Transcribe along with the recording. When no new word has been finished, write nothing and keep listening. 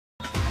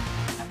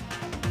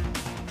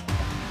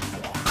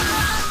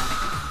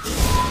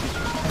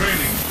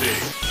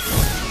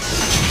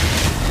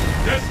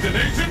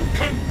Destination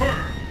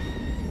confirmed.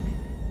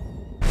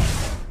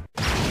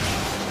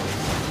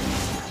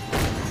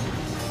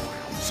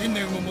 信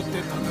念を持って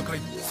戦い、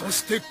そ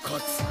して勝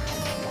つ。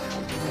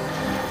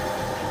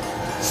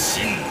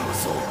真の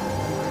像、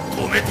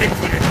止めてく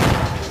れ。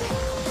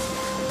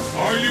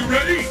Are you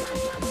ready?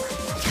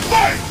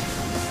 Fight!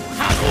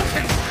 波動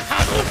拳、波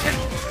動拳。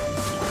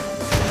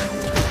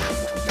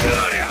う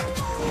りゃ。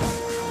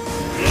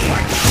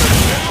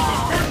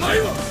お前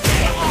は。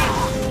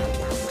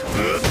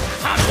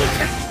波動拳。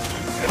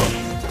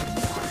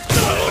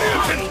波動拳。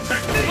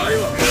お前は。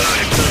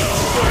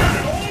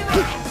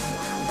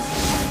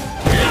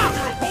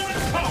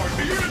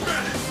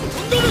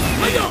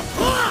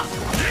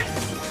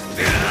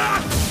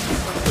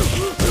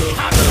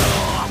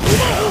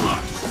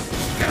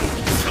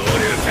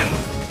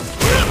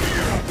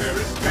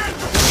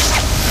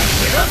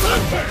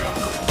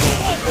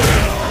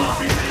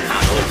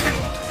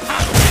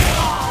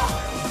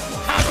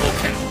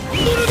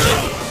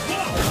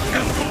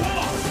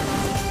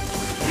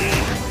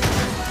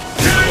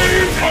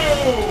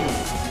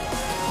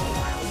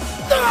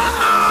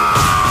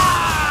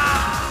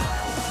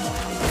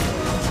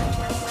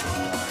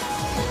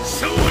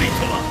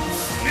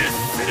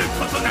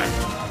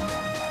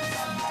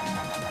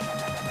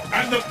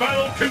And the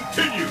battle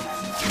continues!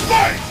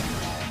 Fight!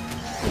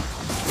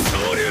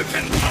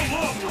 How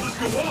long will this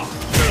go on?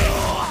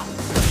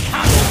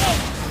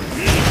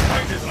 The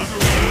fight is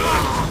underway.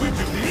 Which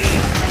of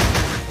these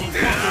will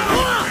come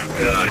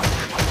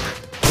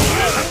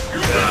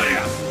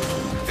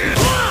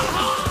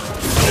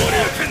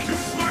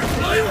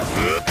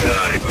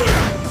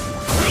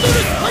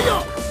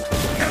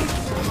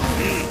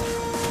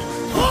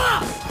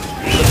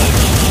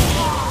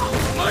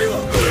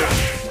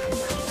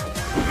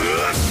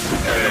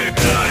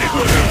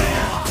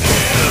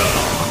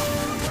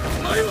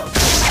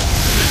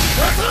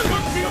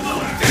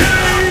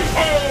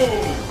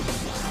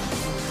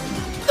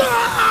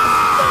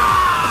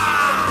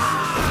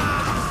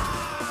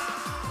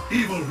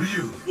Evil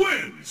Ryu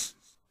wins!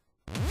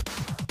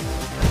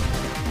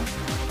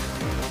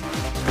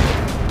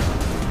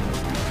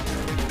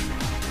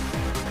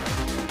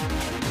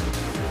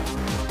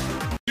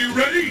 You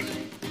ready?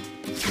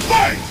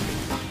 Fight!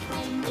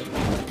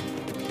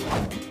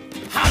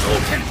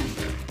 Hadouken!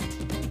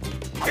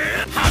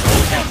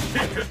 Hadouken!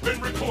 Hit has been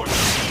recorded.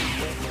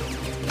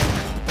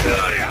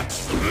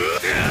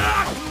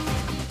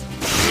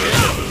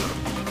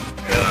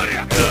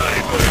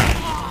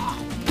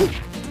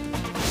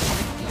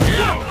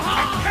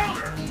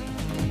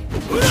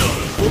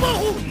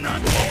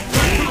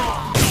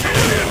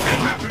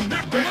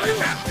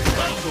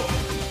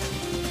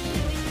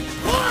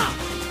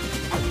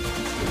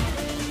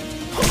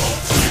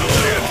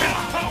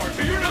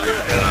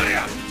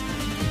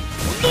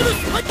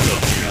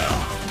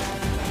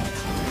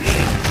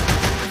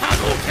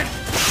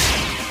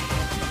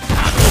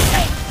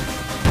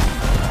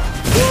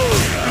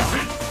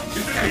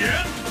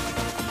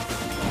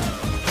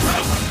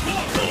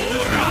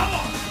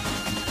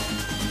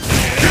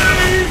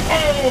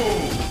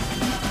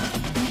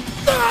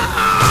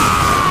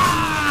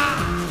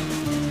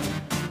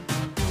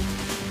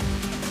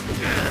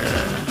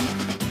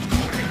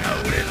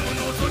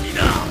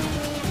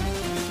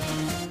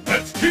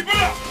 Let's keep it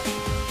up!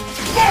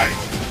 Fight!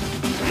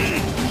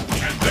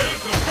 And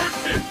there's the first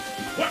hit.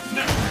 What's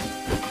next?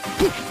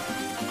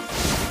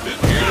 This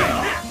is a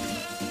hit.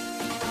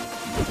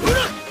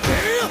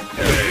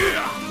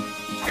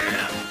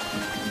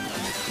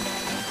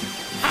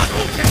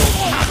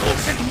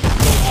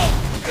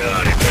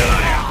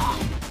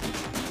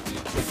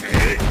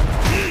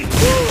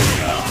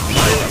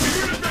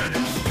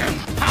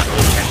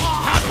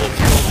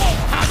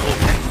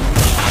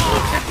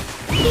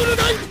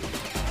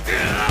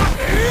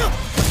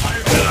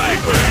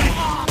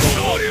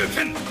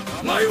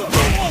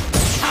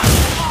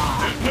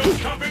 There's no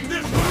stopping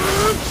this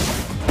one.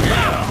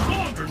 How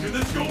longer can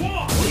this go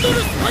on?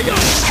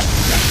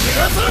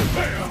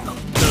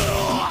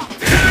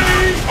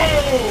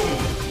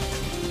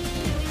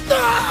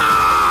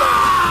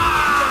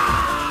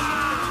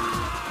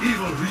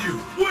 Evil Ryu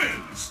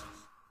wins!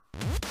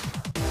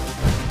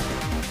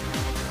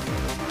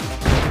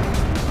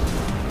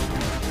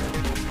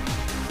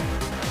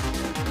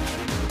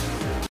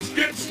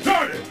 Get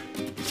started!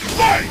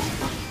 Fight!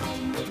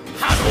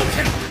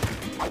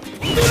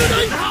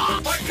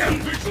 Fight is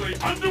officially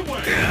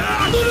underway!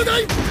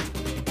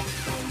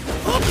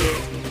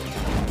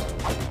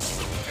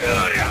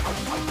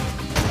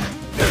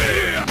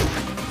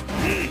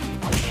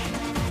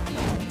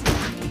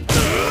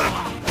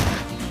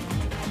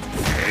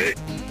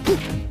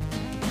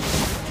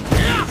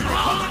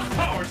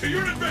 Power to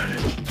your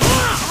advantage!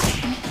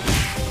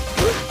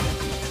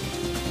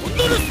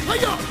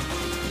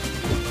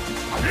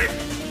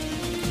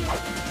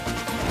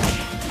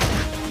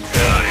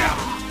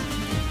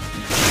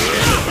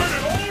 Turn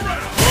it all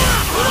around!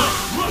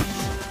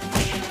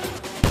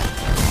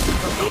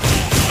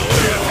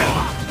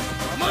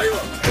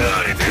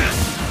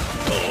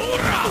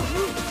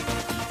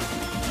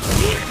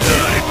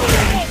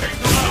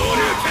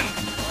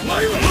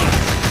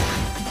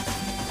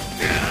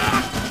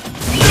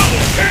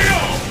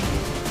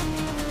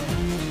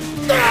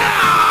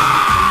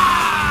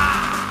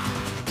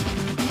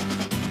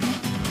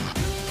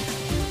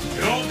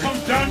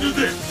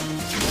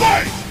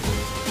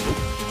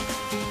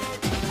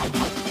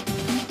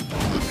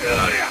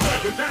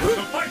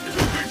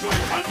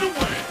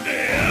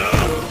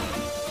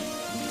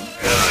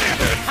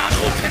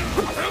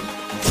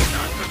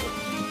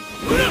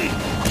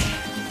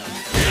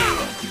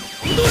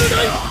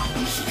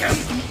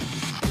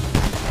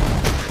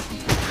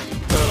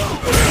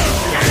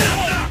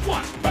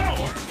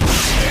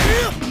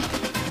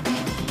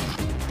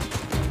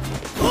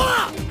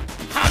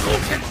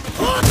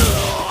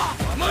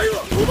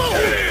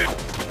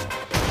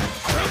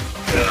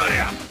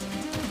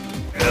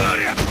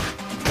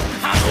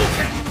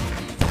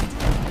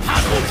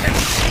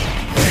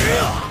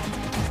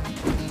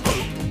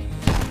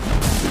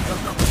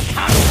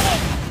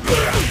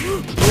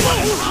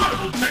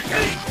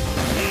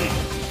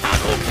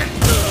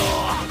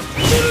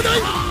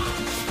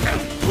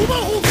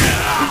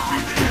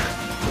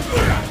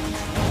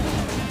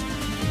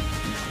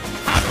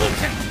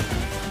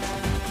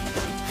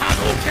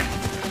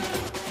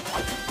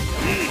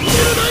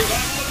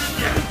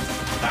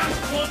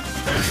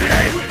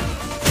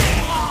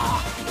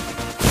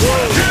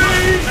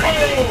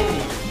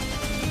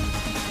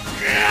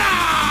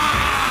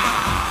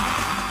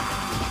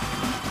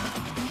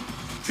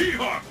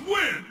 T.Hawk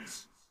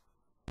wins!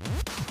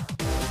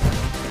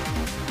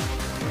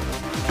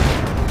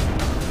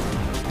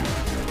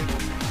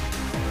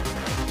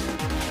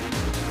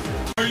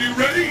 Are you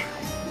ready?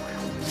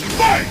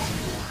 Fight!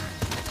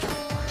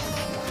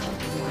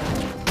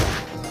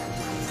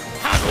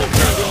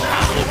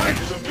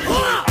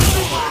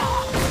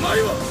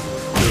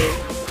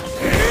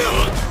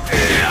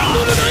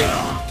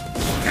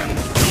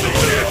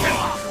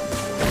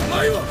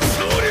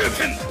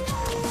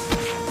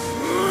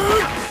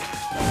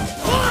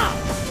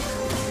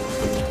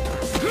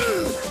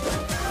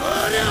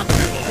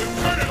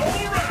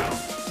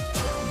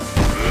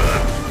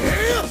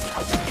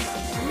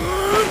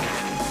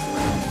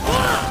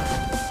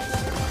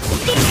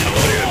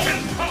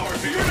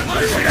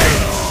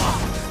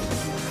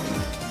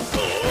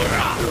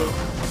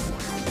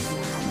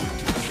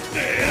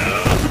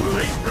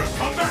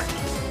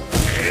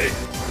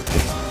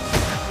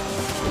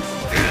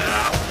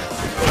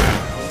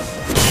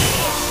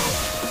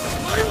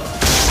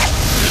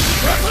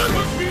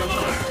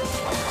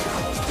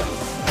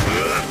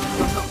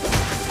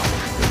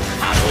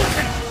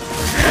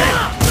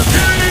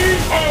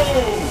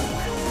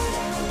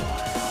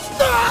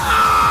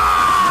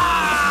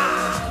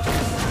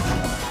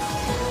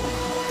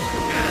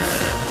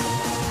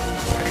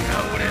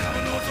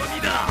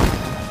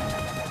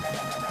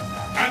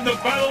 And the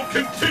battle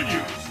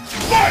continues!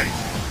 Fight!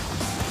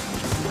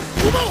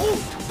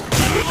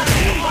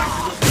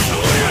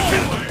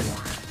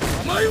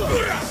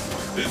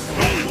 This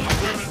battle will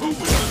determine who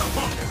wins the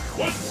opponent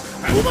once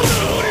and for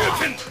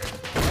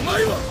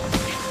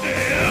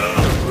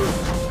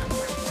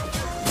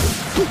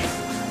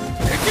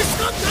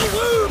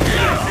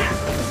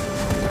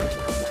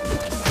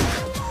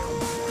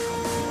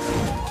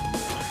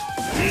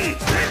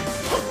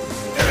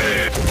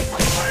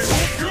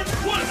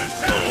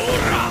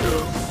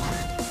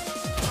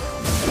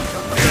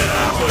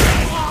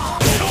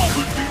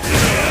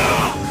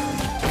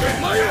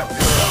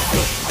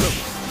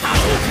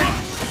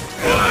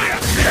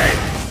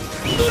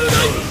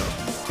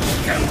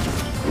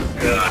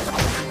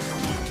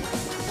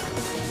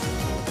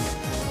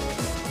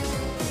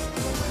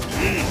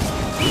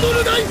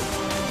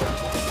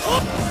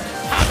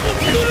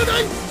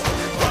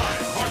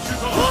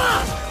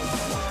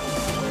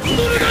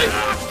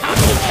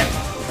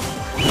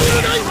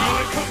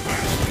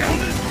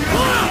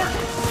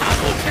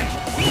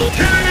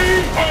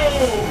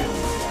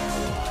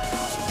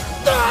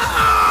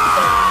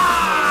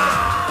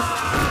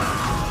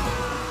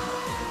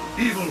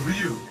Evil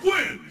Ryu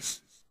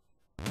wins!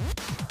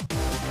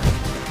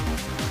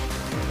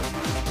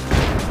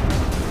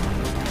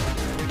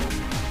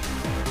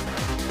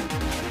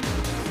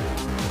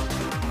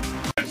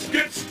 Let's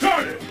get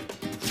started!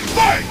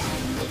 Fight!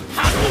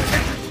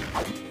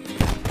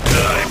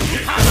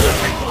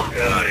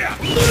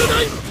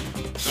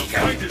 The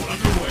fight is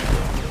underway.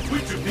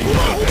 Which of these will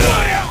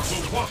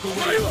walk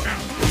away and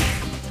count?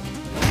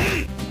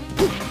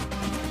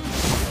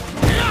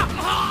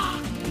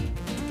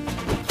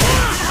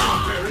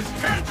 There is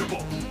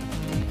tangible!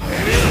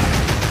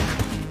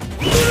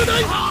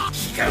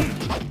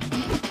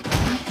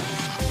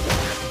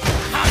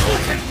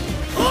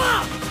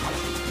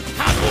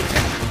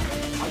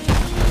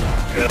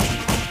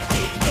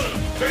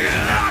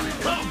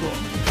 Combo!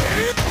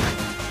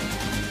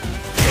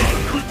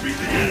 Could be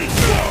the end!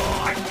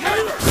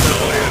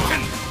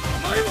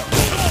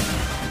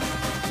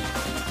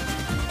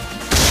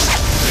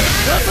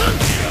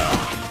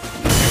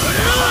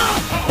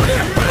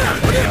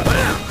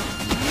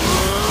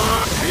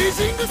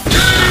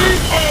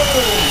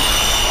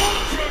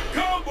 Ultra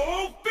combo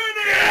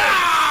finish!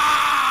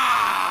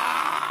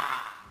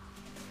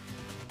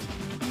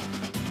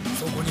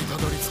 そこにた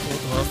どり着こう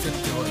と焦っ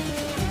てはいる。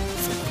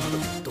そこなど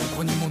ど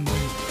こにもない。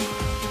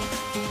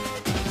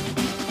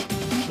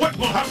 What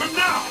will happen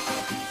now?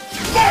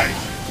 Fight!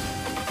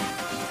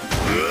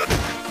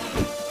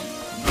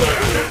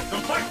 The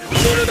fight is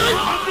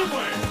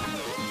underway!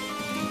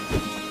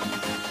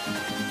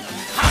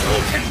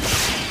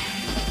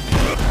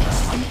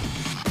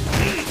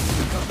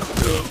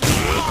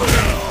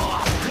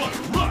 What a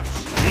rush!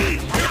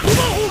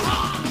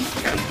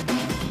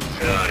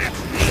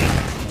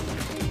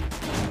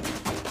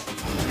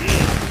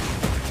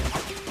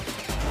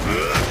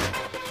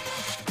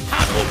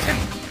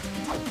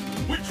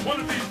 Which one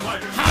of these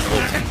fighters has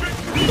victory?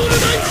 Hero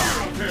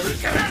pair is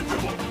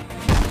tangible!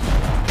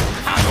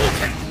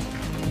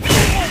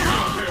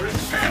 Hero pair is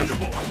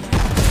tangible!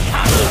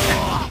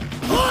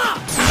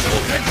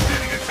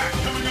 Devastating attack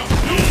coming up!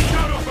 No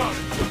doubt about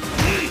it!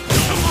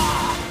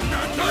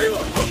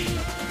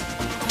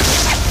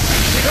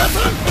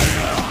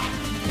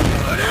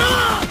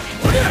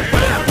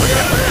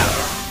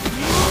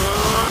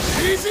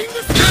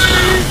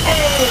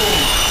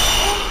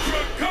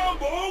 Ultra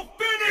combo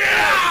finish!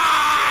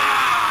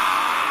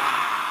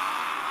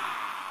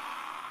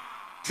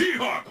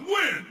 T.Hawk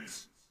wins!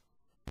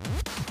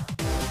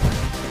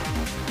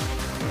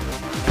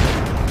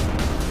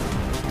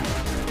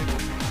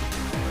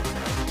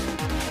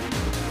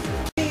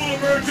 Who will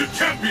emerge a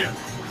champion?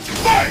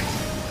 Fight!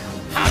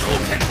 波動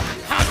拳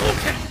波動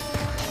拳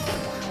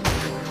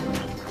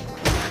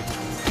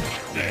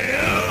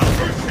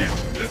First hit,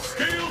 the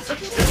scales have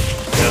tipped.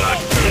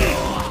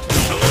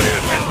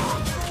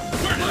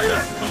 Where did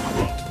that come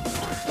from?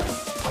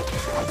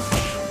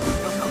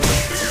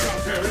 Figure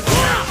out there is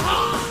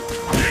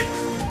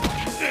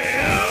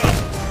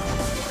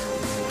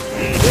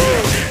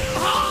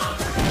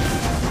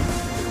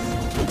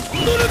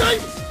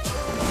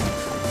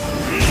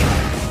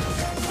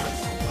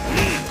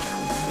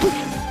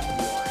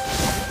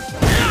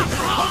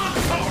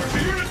power to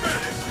your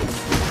advantage.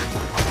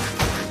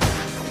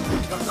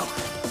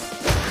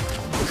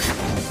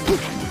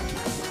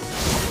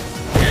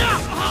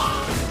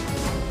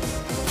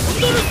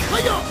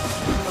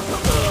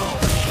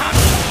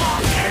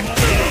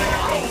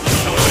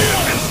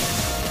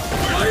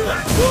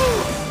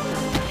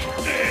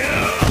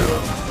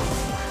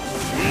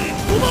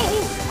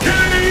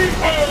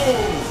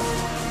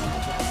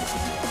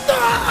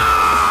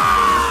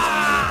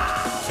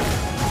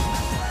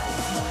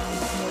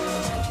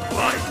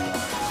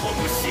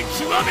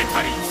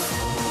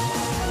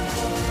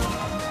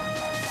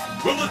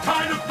 Will the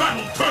tide of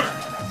battle turn?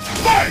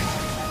 Fight!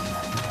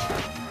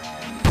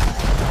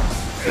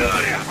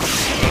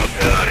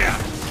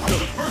 The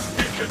first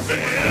hit has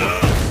been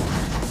recorded.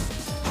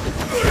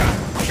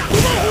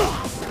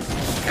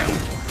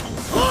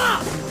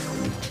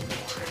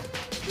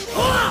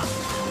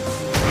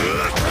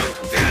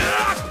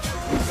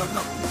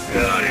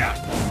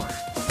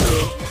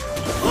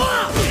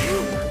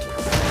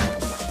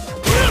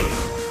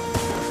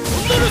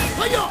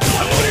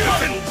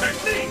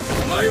 Technique! Will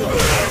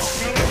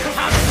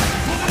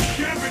this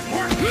gambit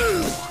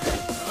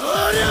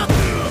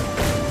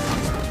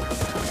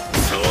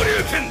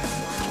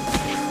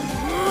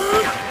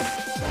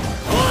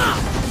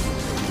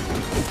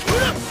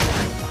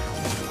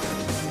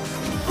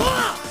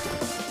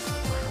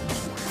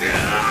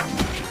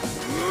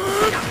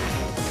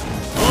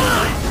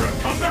work?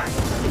 Come back!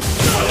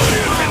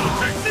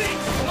 Technique!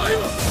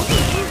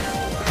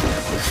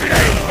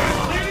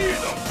 Lady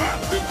is a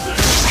bastard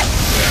thing!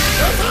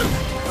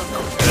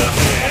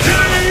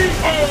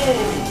 K.O.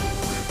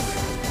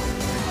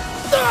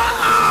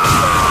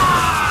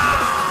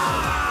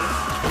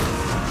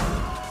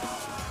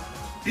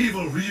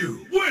 Evil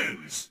Ryu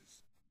wins!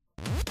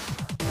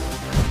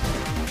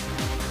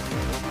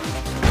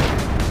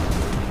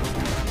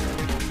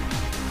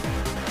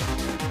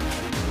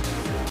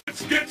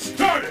 Let's get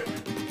started!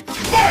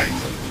 Fight!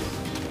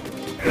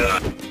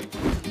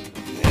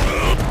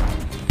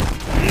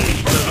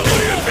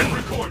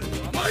 Recorded.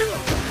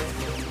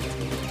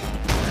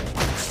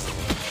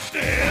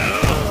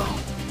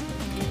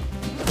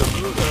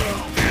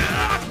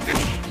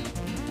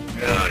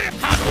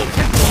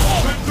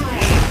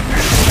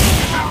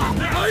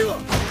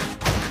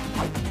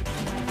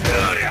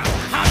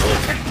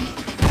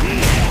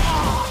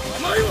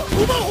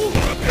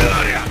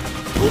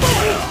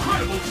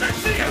 Incredible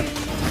technique!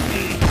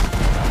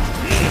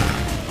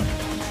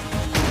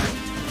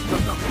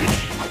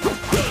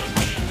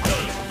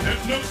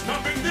 There's no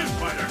stopping this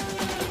fighter!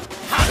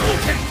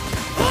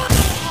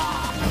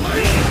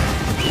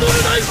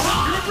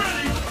 You're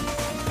ready!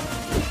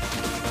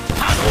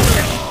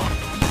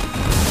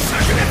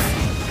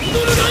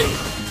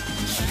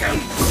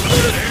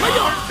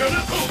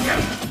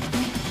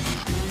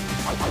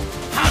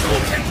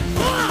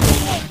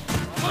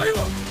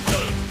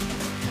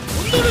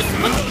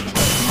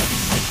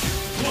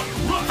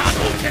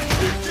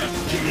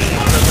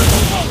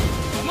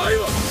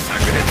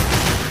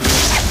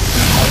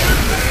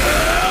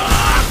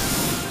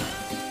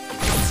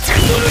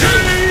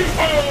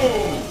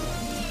 K.O.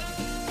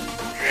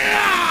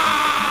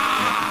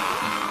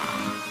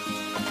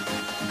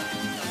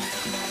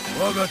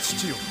 我が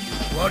父よ、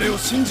我を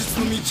真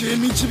実の道へ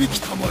導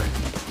きたまえ。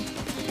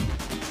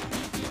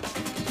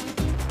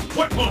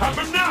What will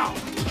happen now?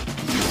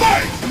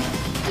 Fight!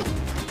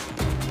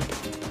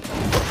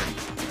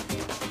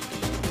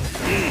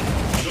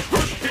 The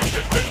first hit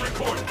has been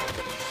recorded.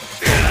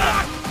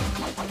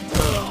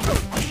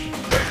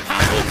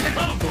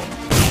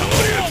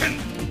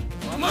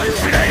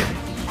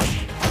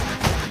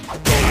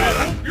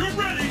 You're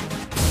ready!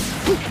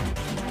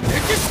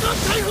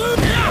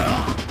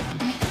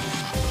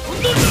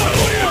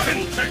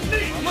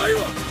 Technique!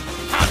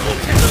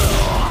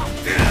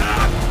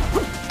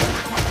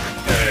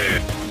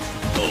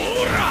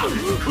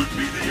 Could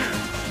be the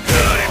end.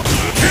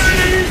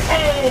 K.O.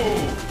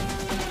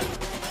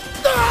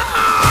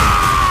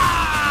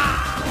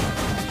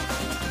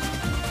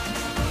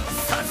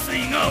 殺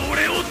意が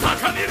俺を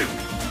高める。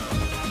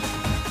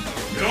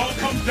 It all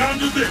comes down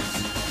to this.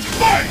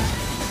 Fight!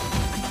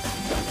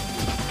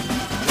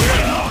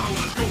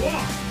 Let's go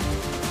on.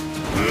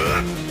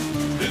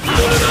 This is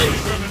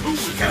who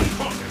can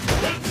conquer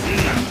once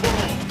and for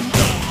all.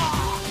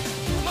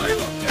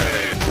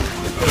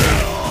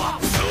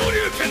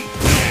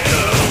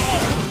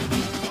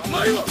 波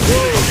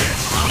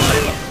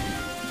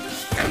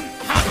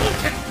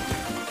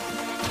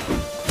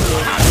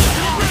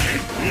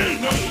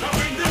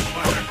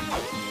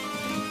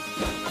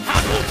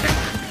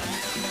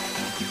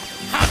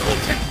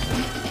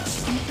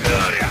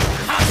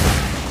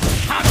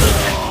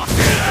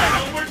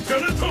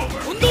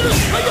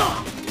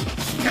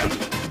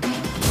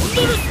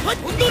ルスファイ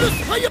コンドル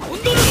スファイヤーコ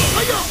ンドルスフ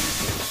ァイヤー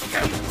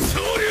昇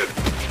竜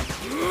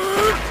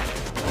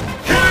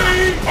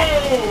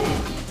KO